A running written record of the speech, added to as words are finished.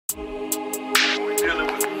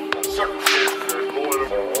circumstances that are going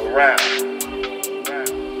around.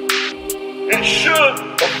 It should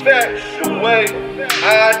affect the way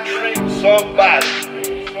I treat somebody.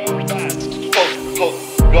 Because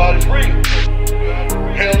God is real.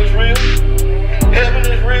 Hell is real. Heaven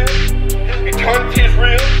is real. Eternity is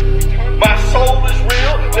real. My soul is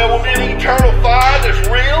real. There will be an eternal fire that's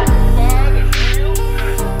real.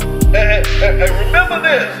 And remember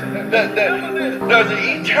this, that there's an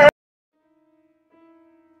eternal.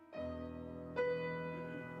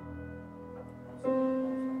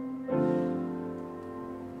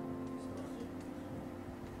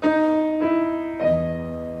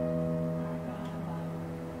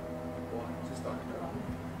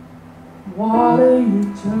 Water you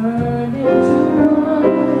turn into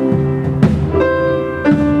wine.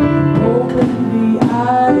 Open the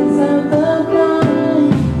eyes of the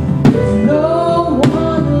blind. There's no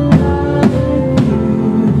one like you.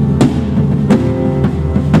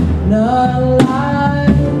 None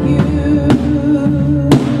like you.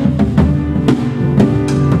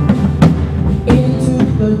 Into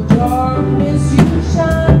the darkness you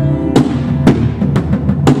shine.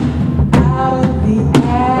 Out of the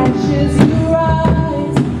ashes you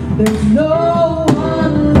rise. There's no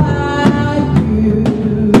one like you.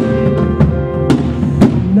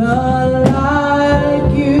 None like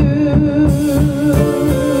you.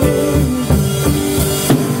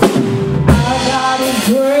 I got it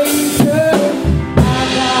greater. I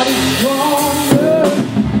got it stronger.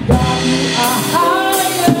 Got you higher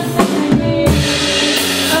than any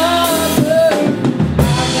other. I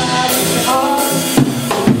got it all.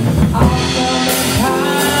 Awesome and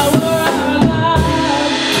power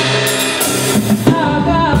I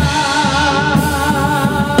got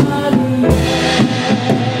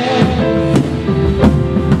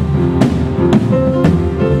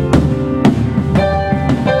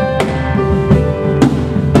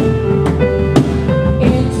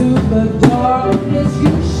into the darkness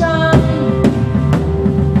you shine.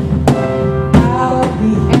 Out of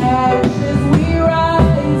the ashes we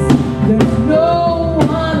rise. There's no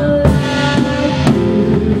one like you.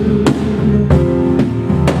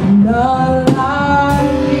 None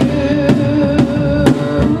like you.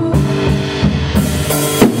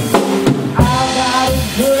 I got it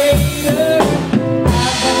greater. I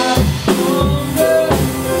got it stronger.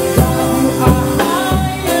 God, you are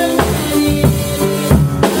higher than any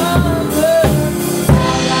other. I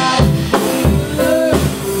got it healer.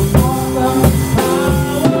 Awesome power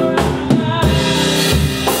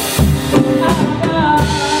I got.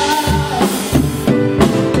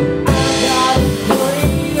 I got it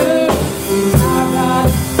greater. I got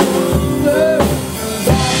it stronger.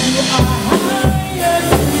 God, you are higher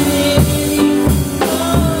than any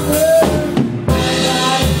other. I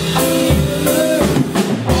got it healer.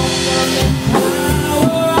 Awesome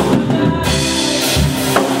power I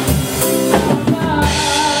got.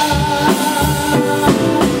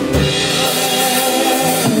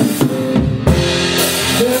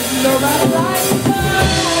 There's nobody like God.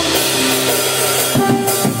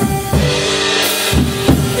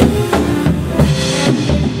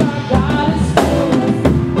 God is for us,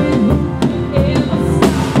 then who can ever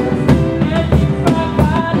stop us? And if our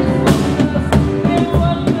God is with us, then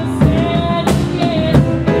what can stand against?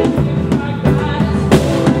 And if our God is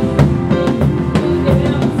for us, then who can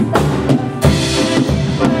ever stop us? And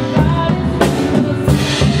if our God is with us,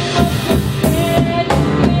 then what can stand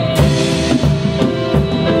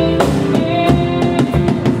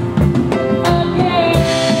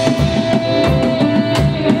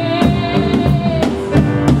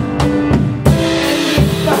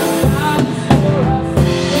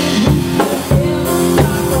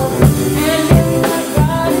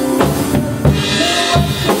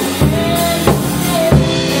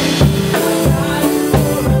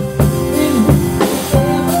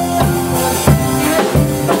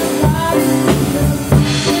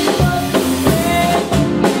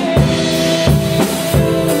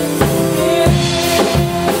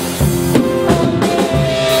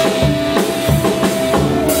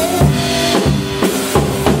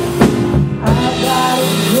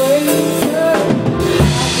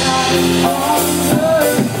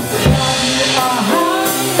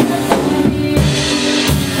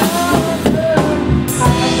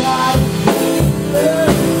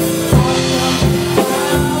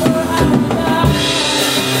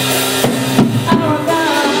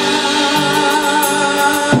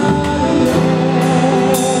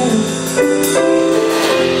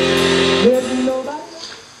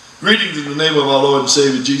Greetings in the name of our Lord and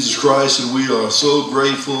Savior Jesus Christ, and we are so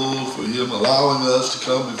grateful for Him allowing us to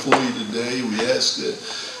come before you today. We ask that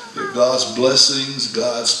God's blessings,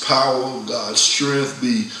 God's power, God's strength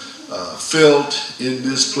be felt in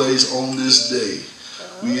this place on this day.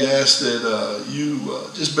 We ask that you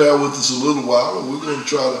just bear with us a little while, and we're going to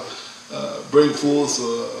try to bring forth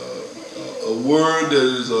a word that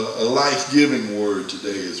is a life-giving word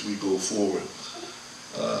today as we go forward.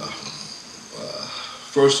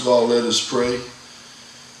 First of all, let us pray.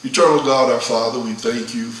 Eternal God, our Father, we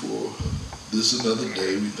thank you for this another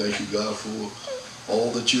day. We thank you, God, for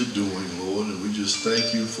all that you're doing, Lord, and we just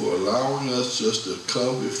thank you for allowing us just to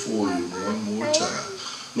come before you one more time.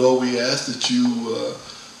 Lord, we ask that you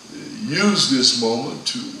use this moment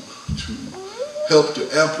to help to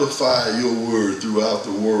amplify your word throughout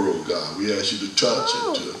the world, God. We ask you to touch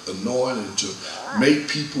and to anoint and to make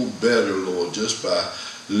people better, Lord, just by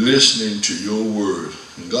listening to your word.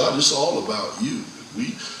 And God, it's all about you.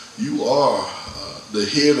 You are the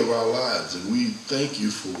head of our lives, and we thank you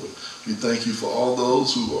for it. We thank you for all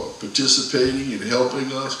those who are participating and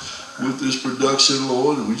helping us with this production,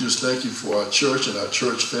 Lord, and we just thank you for our church and our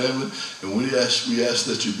church family, and we ask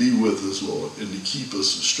that you be with us, Lord, and to keep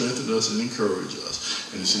us and strengthen us and encourage us.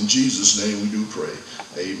 And it's in Jesus' name we do pray.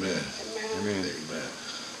 Amen. Amen. Amen.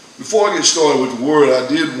 Before I get started with the word, I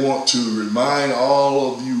did want to remind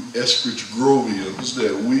all of you Eskridge Grovians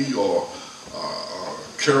that we are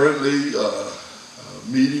currently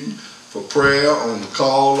meeting for prayer on the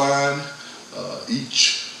call line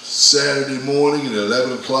each Saturday morning at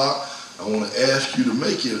 11 o'clock. I want to ask you to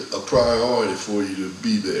make it a priority for you to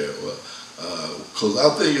be there, because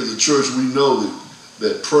I think as a church we know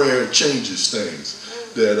that prayer changes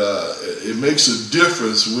things, that it makes a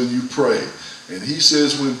difference when you pray. And he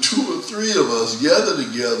says when 2 or 3 of us gather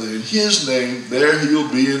together in his name, there he'll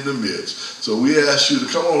be in the midst. So we ask you to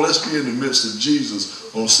come on, let's be in the midst of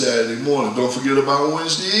Jesus on Saturday morning. Don't forget about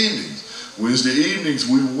Wednesday evenings. Wednesday evenings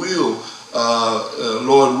we will,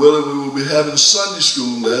 Lord willing, we will be having Sunday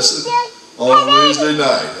school lesson on Wednesday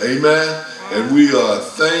night. Amen. And we are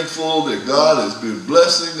thankful that God has been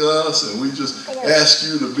blessing us, and we just ask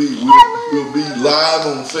you to be, we'll be live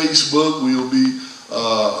on Facebook, we'll be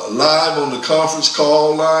live on the conference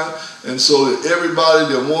call line, and so that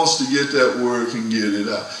everybody that wants to get that word can get it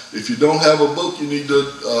out. If you don't have a book, you need to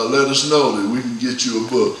let us know that we can get you a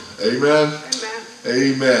book. Amen?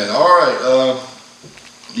 Amen. Amen. All right.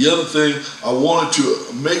 The other thing, I wanted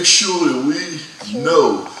to make sure that we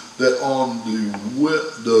know that on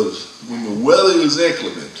when the weather is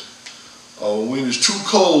inclement, or when it's too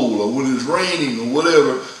cold, or when it's raining, or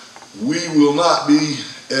whatever, we will not be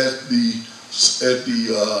at the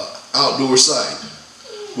outdoor site.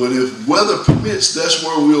 But if weather permits, that's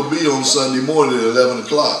where we'll be on Sunday morning at 11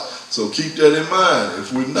 o'clock. So keep that in mind.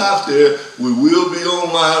 If we're not there, we will be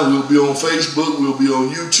online, we'll be on Facebook, we'll be on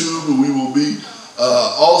YouTube, and we will be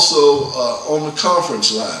also on the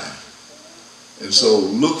conference line. And so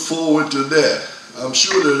look forward to that. I'm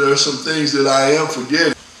sure that there are some things that I am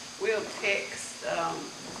forgetting. We'll text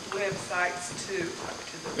websites too.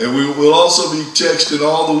 And we will also be texting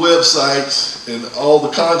all the websites and all the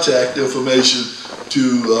contact information to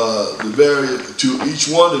each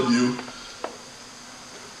one of you,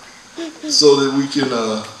 so that we can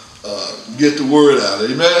get the word out.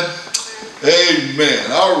 Amen.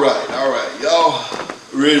 Amen. All right. Y'all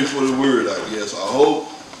ready for the word? I guess. I hope.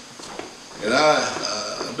 And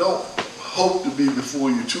I don't hope to be before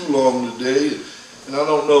you too long today. And I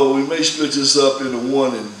don't know. We may split this up into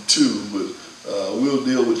 1 and 2, but. We'll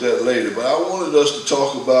deal with that later. But I wanted us to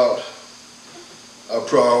talk about our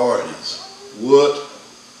priorities. What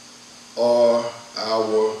are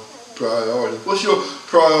our priorities? What's your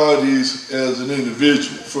priorities as an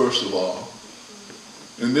individual, first of all?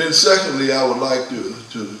 And then secondly, I would like to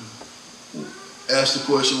ask the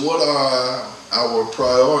question, what are our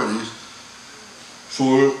priorities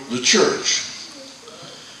for the church?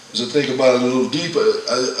 As I think about it a little deeper,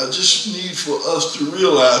 I just need for us to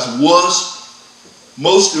realize what's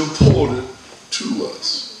most important to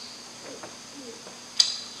us.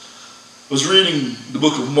 I was reading the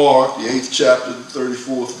book of Mark, the 8th chapter, the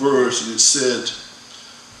 34th verse, and it said,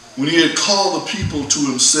 when he had called the people to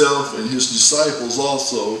himself and his disciples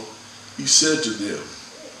also, he said to them,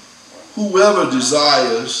 whoever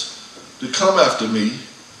desires to come after me,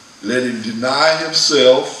 let him deny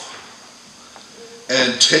himself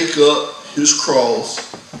and take up his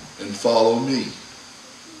cross and follow me.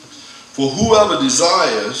 For whoever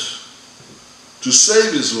desires to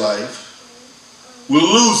save his life will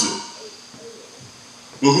lose it.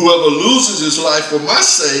 But whoever loses his life for my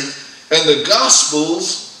sake and the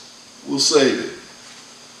gospel's will save it.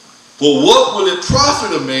 For what will it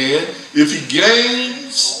profit a man if he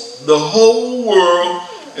gains the whole world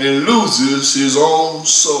and loses his own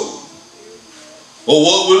soul? Or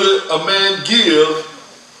what will a man give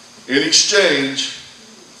in exchange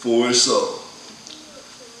for his soul.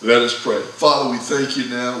 Let us pray. Father, we thank you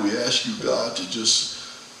now. We ask you, God, to just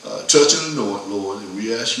touch and anoint, Lord. And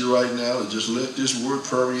we ask you right now to just let this word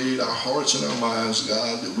permeate our hearts and our minds,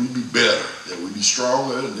 God, that we be better, that we be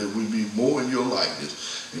stronger, and that we be more in your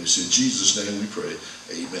likeness. And it's in Jesus' name we pray.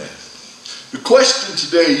 Amen. The question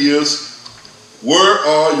today is, where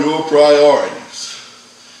are your priorities?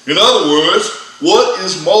 In other words, what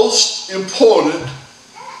is most important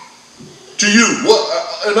to you?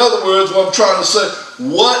 In other words, what I'm trying to say,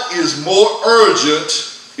 what is more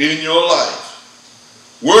urgent in your life?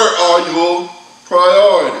 Where are your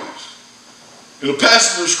priorities? In the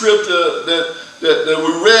passage of scripture that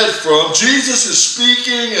we read from, Jesus is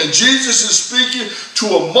speaking, and Jesus is speaking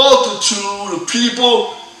to a multitude of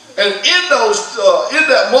people. And in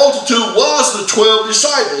that multitude was the 12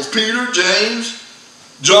 disciples: Peter, James,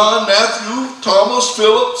 John, Matthew, Thomas,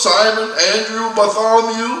 Philip, Simon, Andrew,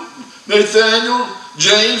 Bartholomew, Nathaniel,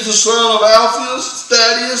 James, the son of Alphaeus,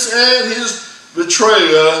 Thaddeus, and his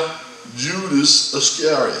betrayer, Judas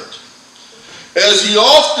Iscariot. As he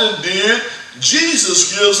often did,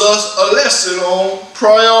 Jesus gives us a lesson on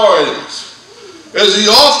priorities. As he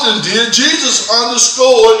often did, Jesus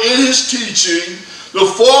underscored in his teaching the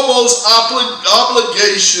foremost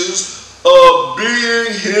obligations of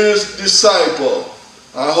being his disciple.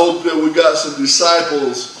 I hope that we got some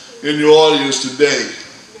disciples in the audience today.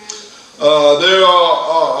 There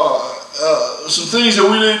are some things that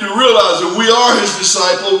we need to realize. If we are his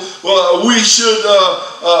disciple, well, we should,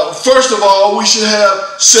 first of all, we should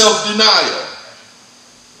have self-denial,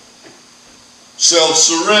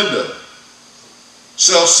 self-surrender,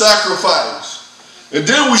 self-sacrifice. And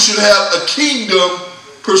then we should have a kingdom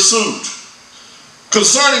pursuit.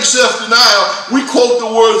 Concerning self-denial, we quote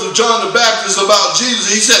the words of John the Baptist about Jesus.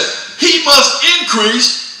 He said, he must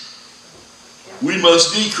increase, we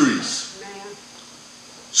must decrease.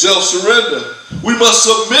 Self-surrender. We must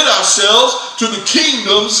submit ourselves to the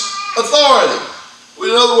kingdom's authority.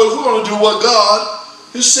 In other words, we're going to do what God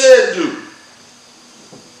has said do.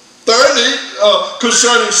 Thirdly,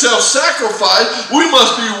 concerning self-sacrifice, we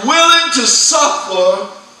must be willing to suffer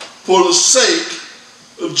for the sake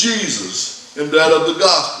of Jesus and that of the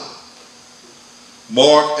gospel.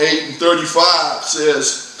 Mark 8:35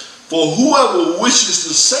 says, for whoever wishes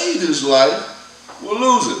to save his life will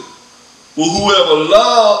lose it. But whoever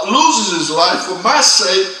loses his life for my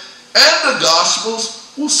sake and the gospel's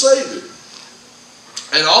will save it.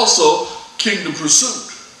 And also, kingdom pursuit.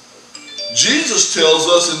 Jesus tells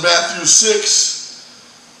us in Matthew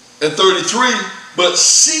 6:33, but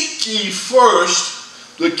seek ye first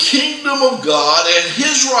the kingdom of God and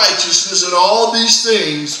his righteousness, and all these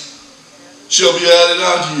things shall be added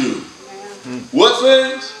unto you. What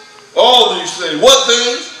things? All these things. What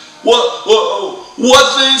things? What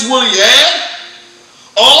things will he add?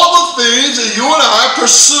 All the things that you and I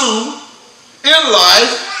pursue in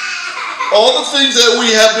life, all the things that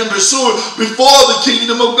we have been pursuing before the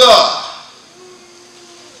kingdom of God.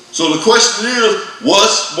 So the question is,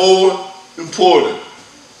 what's more important?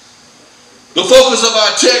 The focus of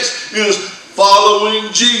our text is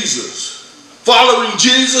following Jesus. Following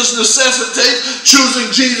Jesus necessitates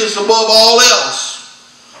choosing Jesus above all else.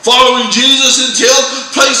 Following Jesus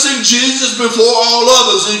entails placing Jesus before all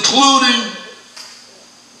others, including,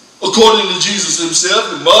 according to Jesus himself,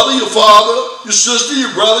 your mother, your father, your sister,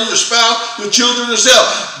 your brother, your spouse, your children, yourself.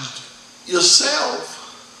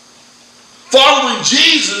 Following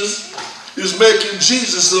Jesus is making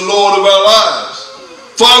Jesus the Lord of our lives.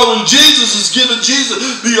 Following Jesus is giving Jesus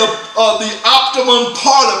the optimum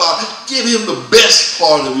part of our life. Give him the best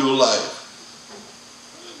part of your life.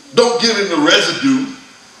 Don't give him the residue.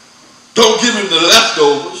 Don't give him the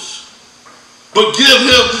leftovers, but give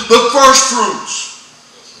him the first fruits.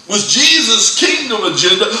 With Jesus' kingdom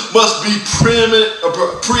agenda must be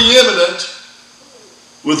preeminent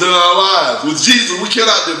within our lives. With Jesus, we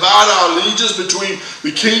cannot divide our allegiance between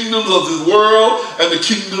the kingdoms of this world and the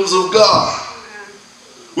kingdoms of God.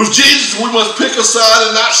 With Jesus, we must pick a side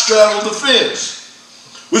and not straddle the fence.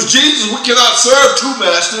 With Jesus, we cannot serve two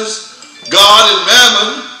masters, God and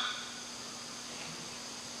mammon,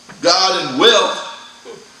 God and wealth.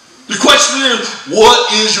 The question is, what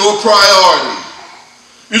is your priority?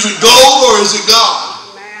 Is it gold or is it God?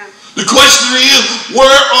 Amen. The question is, where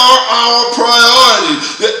are our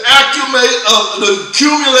priorities? The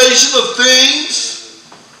accumulation of things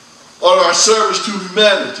or our service to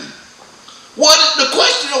humanity? The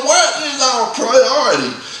question of where is our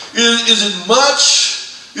priority? Is it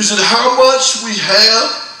much? Is it how much we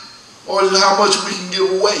have? Or is it how much we can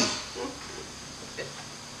give away?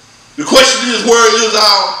 The question is, where is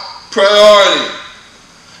our priority?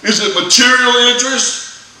 Is it material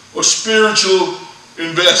interest or spiritual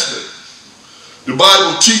investment? The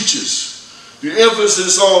Bible teaches the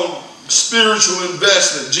emphasis on spiritual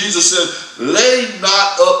investment. Jesus said, lay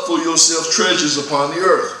not up for yourself treasures upon the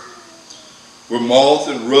earth, where moth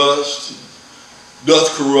and rust doth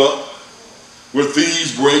corrupt, where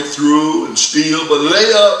thieves break through and steal, but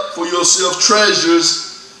lay up for yourself treasures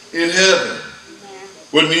in heaven,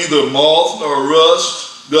 where neither moth nor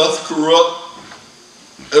rust doth corrupt,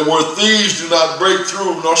 and where thieves do not break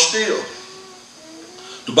through nor steal.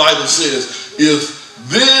 The Bible says, if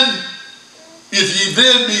ye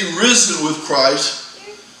then be risen with Christ,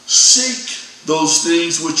 seek those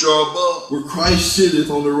things which are above, where Christ sitteth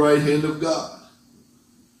on the right hand of God.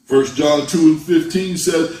 1 John 2:15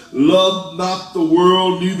 says, love not the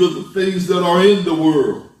world, neither the things that are in the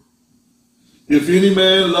world. If any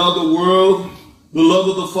man love the world, the love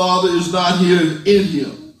of the Father is not here in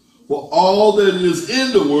him. For all that is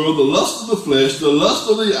in the world, the lust of the flesh, the lust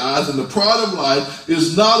of the eyes, and the pride of life,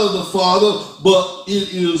 is not of the Father, but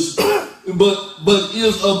is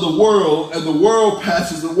of the world, and the world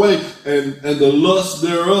passes away, and the lust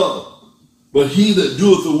thereof. But he that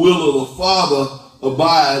doeth the will of the Father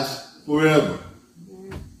abides forever.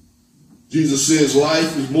 Jesus says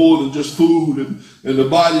life is more than just food, and the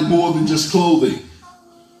body more than just clothing.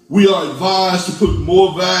 We are advised to put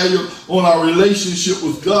more value on our relationship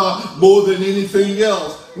with God more than anything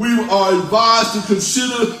else. We are advised to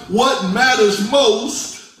consider what matters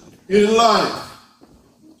most in life.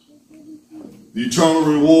 The eternal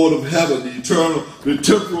reward of heaven, the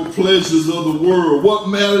temporal pleasures of the world. What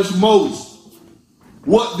matters most?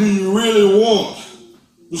 What do you really want?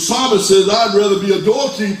 The psalmist says, I'd rather be a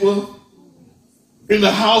doorkeeper in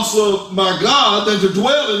the house of my God than to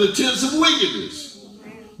dwell in the tents of wickedness.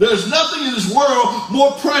 There's nothing in this world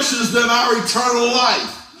more precious than our eternal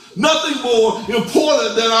life. Nothing more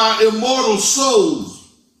important than our immortal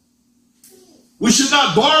souls. We should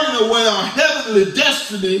not bargain away our heavenly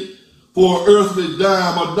destiny for an earthly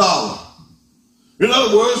dime or dollar. In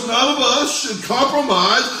other words, none of us should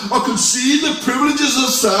compromise or concede the privileges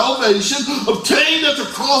of salvation obtained at the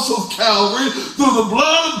cross of Calvary through the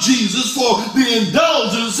blood of Jesus for the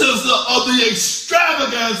indulgences of the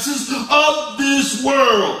extravagances of this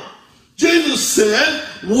world. Jesus said,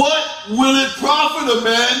 what will it profit a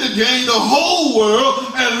man to gain the whole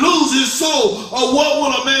world and lose his soul? Or what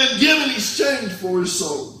will a man give in exchange for his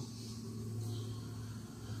soul?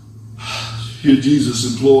 Here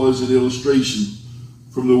Jesus employs an illustration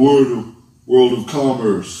from the world of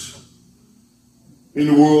commerce. In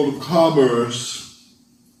the world of commerce,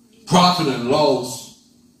 profit and loss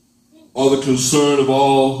are the concern of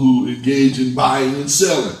all who engage in buying and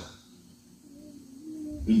selling,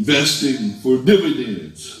 investing for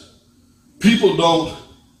dividends. People don't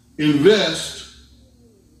invest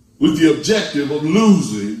with the objective of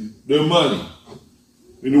losing their money.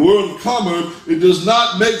 In the world of commerce, it does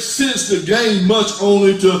not make sense to gain much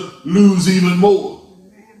only to lose even more.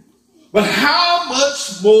 But how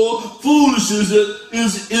much more foolish is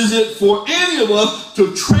it for any of us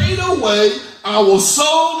to trade away our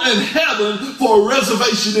soul and heaven for a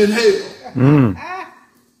reservation in hell?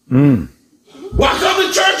 Why come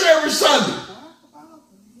to church every Sunday?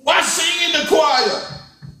 Why sing in the choir?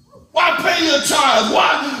 Why pay your tithes?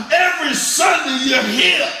 Why every Sunday you're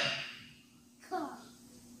here?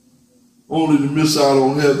 Only to miss out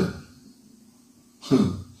on heaven.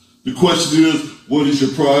 The question is, what is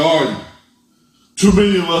your priority? Too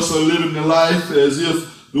many of us are living a life as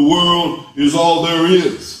if the world is all there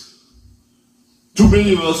is. Too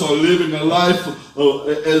many of us are living a life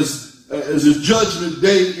as if judgment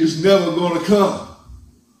day is never going to come.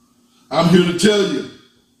 I'm here to tell you,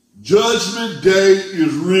 judgment day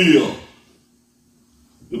is real.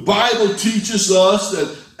 The Bible teaches us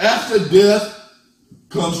that after death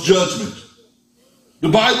comes judgment. The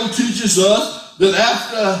Bible teaches us that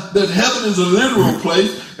heaven is a literal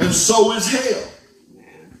place, and so is hell.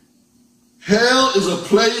 Hell is a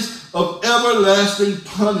place of everlasting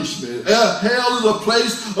punishment. Hell is a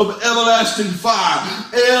place of everlasting fire.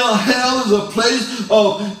 Hell is a place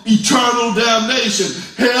of eternal damnation.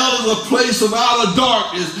 Hell is a place of outer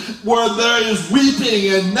darkness where there is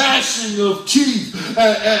weeping and gnashing of teeth.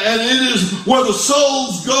 And it is where the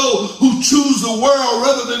souls go who choose the world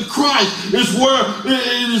rather than Christ. It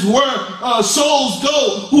is where souls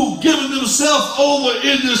go who've given themselves over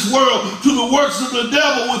in this world to the works of the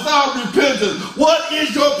devil without repentance. What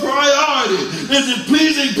is your priority? Is it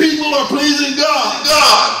pleasing people or pleasing God?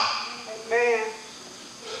 God. Amen.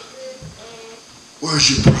 Where's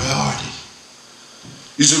your priority?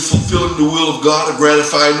 Is it fulfilling the will of God or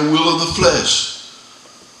gratifying the will of the flesh?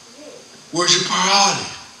 Where's your priority?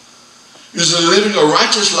 Is it living a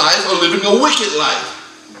righteous life or living a wicked life?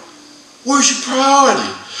 Where's your priority?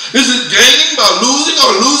 Is it gaining by losing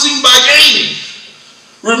or losing by gaining?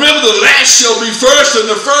 Remember, the last shall be first and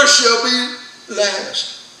the first shall be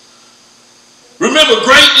last. Remember,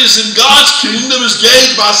 greatness in God's kingdom is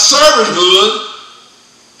gauged by servanthood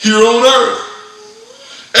here on earth.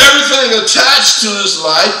 Everything attached to this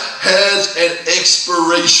life has an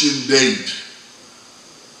expiration date.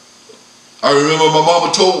 I remember my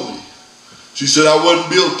mama told me, she said I wasn't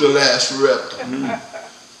built to last forever.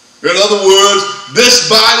 In other words, this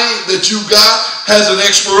body that you got has an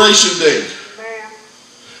expiration date.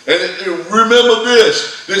 And remember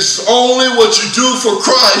this, it's only what you do for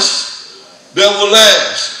Christ that will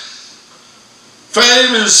last.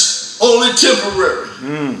 Fame is only temporary.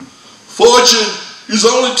 Fortune is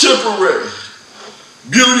only temporary.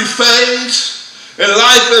 Beauty fades, and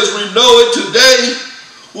life as we know it today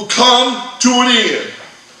will come to an end.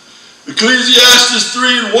 Ecclesiastes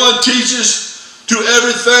 3:1 teaches, to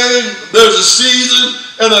everything there's a season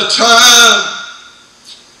and a time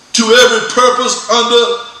to every purpose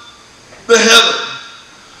under the heaven.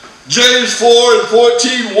 James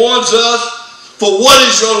 4:14 warns us, for what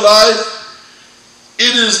is your life?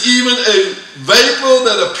 It is even a vapor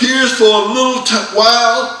that appears for a little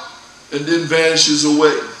while and then vanishes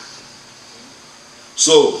away.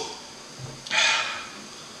 So,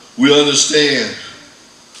 we understand.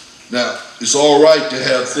 Now, it's all right to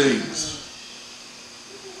have things.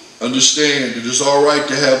 Understand that it's all right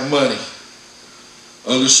to have money.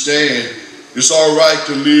 Understand it's all right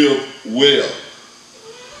to live well.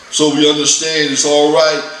 So we understand it's all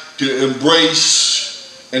right to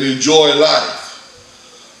embrace and enjoy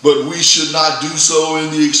life. But we should not do so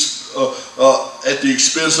in the at the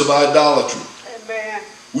expense of idolatry. Amen.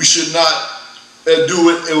 We should not do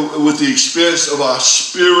it with the expense of our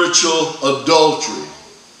spiritual adultery.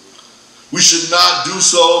 We should not do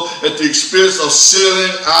so at the expense of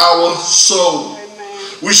selling our soul.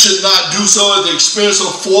 We should not do so at the expense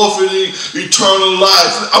of forfeiting eternal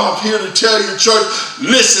life. I'm here to tell you, church,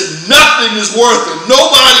 listen, nothing is worth it.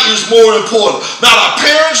 Nobody is more important. Not our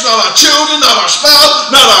parents, not our children, not our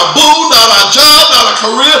spouse, not our boo, not our job, not our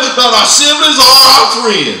career, not our siblings, or our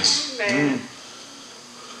friends.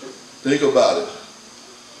 Think about it.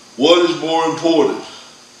 What is more important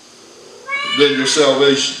than your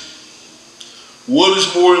salvation? What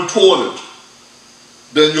is more important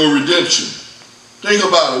than your redemption? Think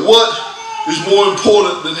about it. What is more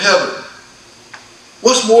important than heaven?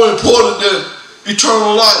 What's more important than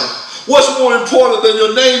eternal life? What's more important than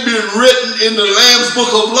your name being written in the Lamb's book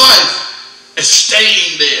of life and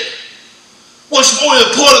staying there? What's more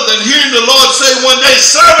important than hearing the Lord say one day,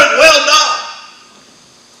 servant, well done?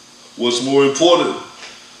 What's more important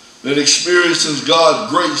than experiencing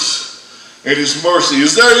God's grace and His mercy?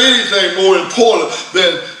 Is there anything more important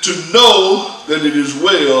than to know that it is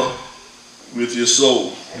well with your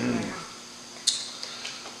soul?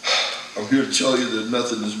 I'm here to tell you that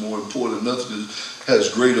nothing is more important. Nothing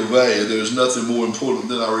has greater value. There's nothing more important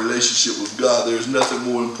than our relationship with God. There's nothing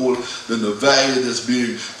more important than the value that's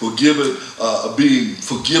being forgiven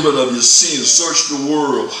of your sins. Search the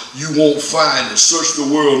world. You won't find it. Search the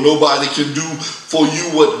world. Nobody can do for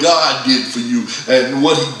you what God did for you and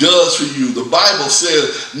what He does for you. The Bible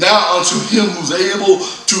says, now unto Him who's able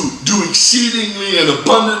to do exceedingly and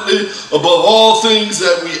abundantly above all things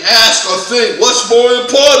that we ask or think. What's more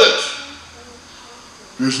important?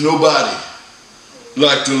 There's nobody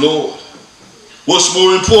like the Lord. What's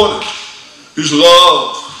more important? His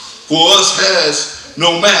love for us has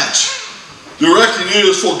no match. The record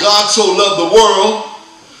is, for God so loved the world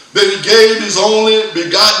that He gave His only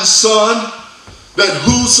begotten Son, that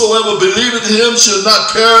whosoever believeth Him should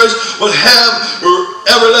not perish but have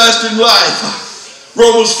everlasting life.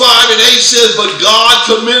 Romans 5:8 says, but God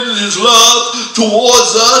commended His love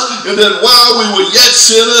towards us, and that while we were yet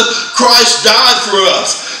sinners, Christ died for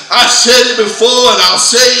us. I said it before and I'll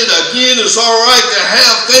say it again. It's all right to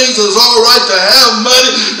have things. It's all right to have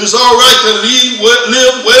money. It's all right to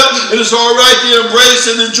live well. And it's all right to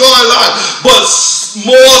embrace and enjoy life. But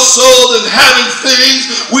more so than having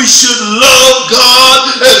things, we should love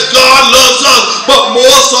God as God loves us. But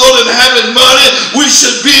more so than having money, we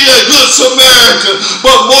should be a good Samaritan.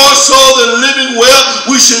 But more so than living well,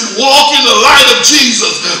 we should walk in the light of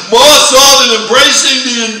Jesus. More so than embracing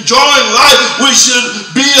the enjoying life, we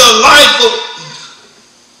should be a life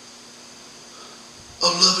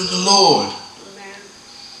of loving the Lord. Amen.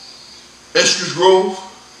 Esther's Grove,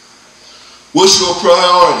 what's your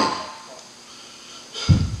priority?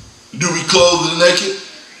 Do we clothe the naked?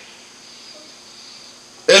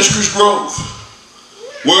 Esther's Grove,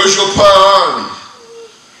 where's your priority?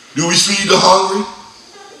 Do we feed the hungry?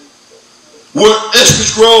 Where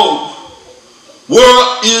Estes Grove,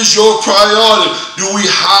 where is your priority? Do we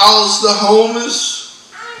house the homeless?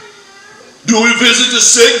 Do we visit the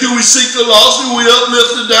sick? Do we seek the lost? Do we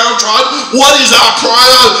uplift the downtrodden? What is our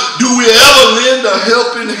priority? Do we ever lend a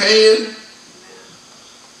helping hand?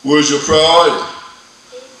 Where's your priority?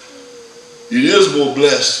 It is more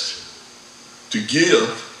blessed to give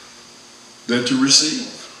than to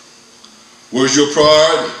receive. Where's your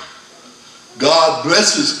priority? God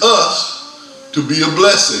blesses us to be a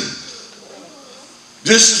blessing.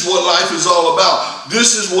 This is what life is all about.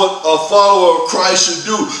 This is what a follower of Christ should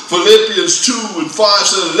do. Philippians 2 and 5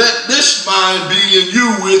 says, let this mind be in you,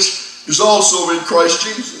 which is also in Christ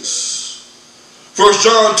Jesus. 1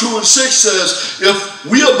 John 2 and 6 says, if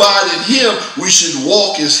we abide in him, we should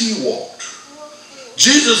walk as he walked.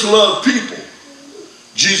 Jesus loved people.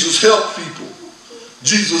 Jesus helped people.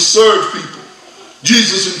 Jesus served people.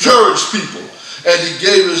 Jesus encouraged people. And he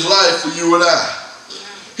gave his life for you and I.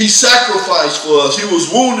 He sacrificed for us. He was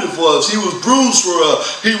wounded for us. He was bruised for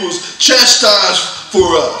us. He was chastised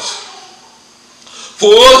for us. For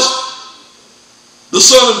us, the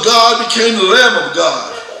Son of God became the Lamb of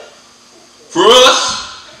God. For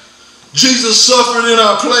us, Jesus suffered in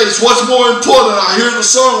our place. What's more important? I hear the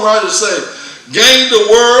songwriter say, gain the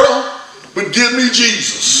world, but give me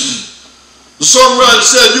Jesus. The songwriter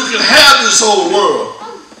said, you can have this whole world,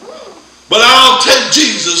 but I'll take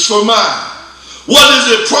Jesus for mine. What does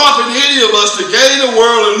it profit any of us to gain the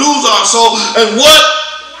world and lose our soul?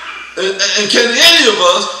 And can any of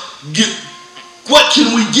us get, what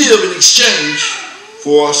can we give in exchange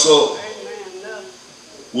for our soul?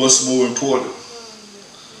 What's more important?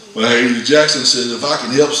 Well, Haley Jackson says, if I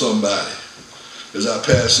can help somebody as I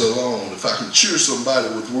pass along, if I can cheer somebody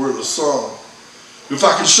with word of song, if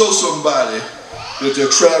I can show somebody that they're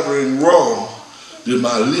traveling wrong, then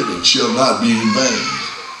my living shall not be in vain.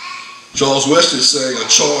 Charles Wesley saying, a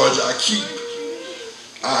charge I keep,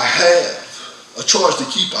 I have. A charge to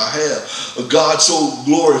keep, I have. A God so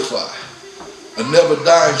glorified, a never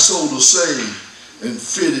dying soul to save and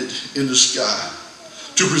fitted in the sky.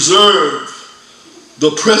 To preserve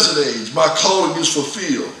the present age, my calling is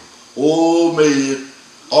fulfilled. Oh, may it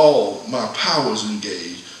all my powers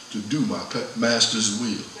engage to do my master's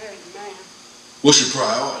will. What's your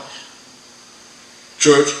priority?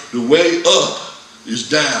 Church, the way up is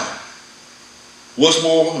down. What's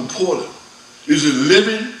more important? Is it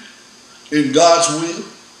living in God's will?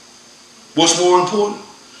 What's more important?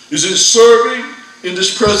 Is it serving in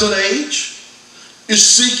this present age? Is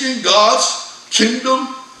seeking God's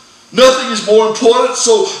kingdom? Nothing is more important,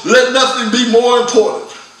 so let nothing be more important.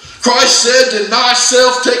 Christ said, deny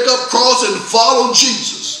self, take up cross, and follow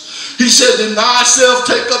Jesus. He said, deny self,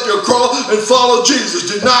 take up your cross, and follow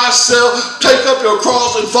Jesus. Deny self, take up your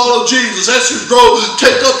cross, and follow Jesus. As you grow,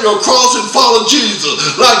 take up your cross and follow Jesus.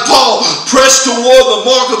 Like Paul, press toward the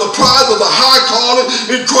mark of the prize of the high calling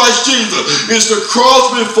in Christ Jesus. It's the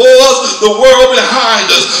cross before us, the world behind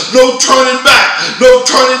us. No turning back, no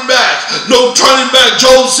turning back, no turning back.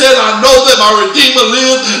 Job said, I know that my Redeemer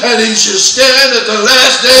lives, and he shall stand at the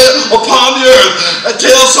last day upon the earth. And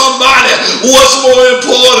tell somebody what's more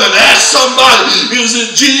important. Ask somebody, is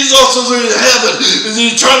it Jesus or is it heaven? Is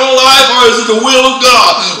it eternal life or is it the will of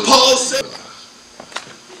God? Paul said,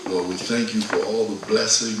 Lord, we thank you for all the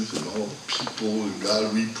blessings and all the people. And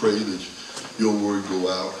God, we pray that your word go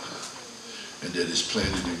out and that it's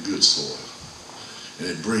planted in good soil. And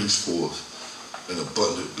it brings forth an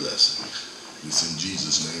abundant blessing. It's in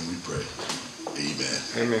Jesus' name we pray. Amen.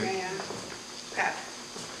 Amen.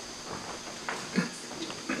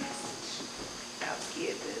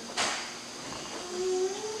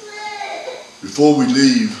 Before we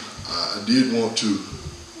leave, I did want to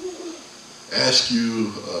ask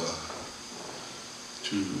you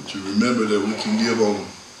to remember that we can give on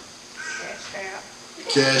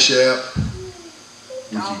Cash App.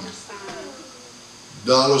 We can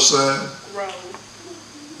 $sign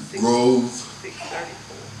Grove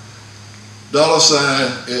 634.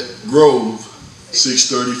 $sign at Grove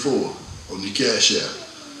 634 on your Cash App.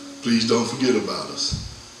 Please don't forget about us.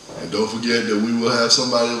 And don't forget that we will have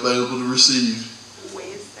somebody available to receive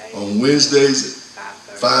on Wednesdays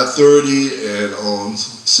at 5:30 and on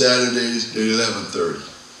Saturdays at 11:30.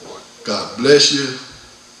 God bless you.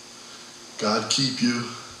 God keep you.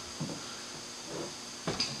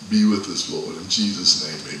 Be with us, Lord. In Jesus'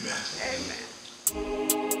 name, amen.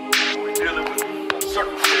 We're dealing with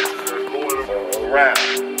circumstances that are going around.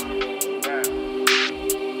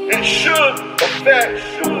 It should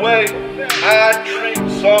affect the way I treat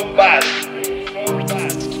somebody.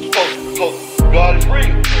 So God is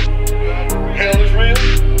real. Hell is real.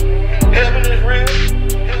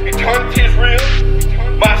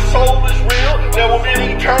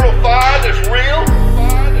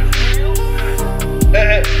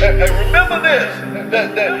 Hey, remember this,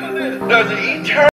 that there's an eternal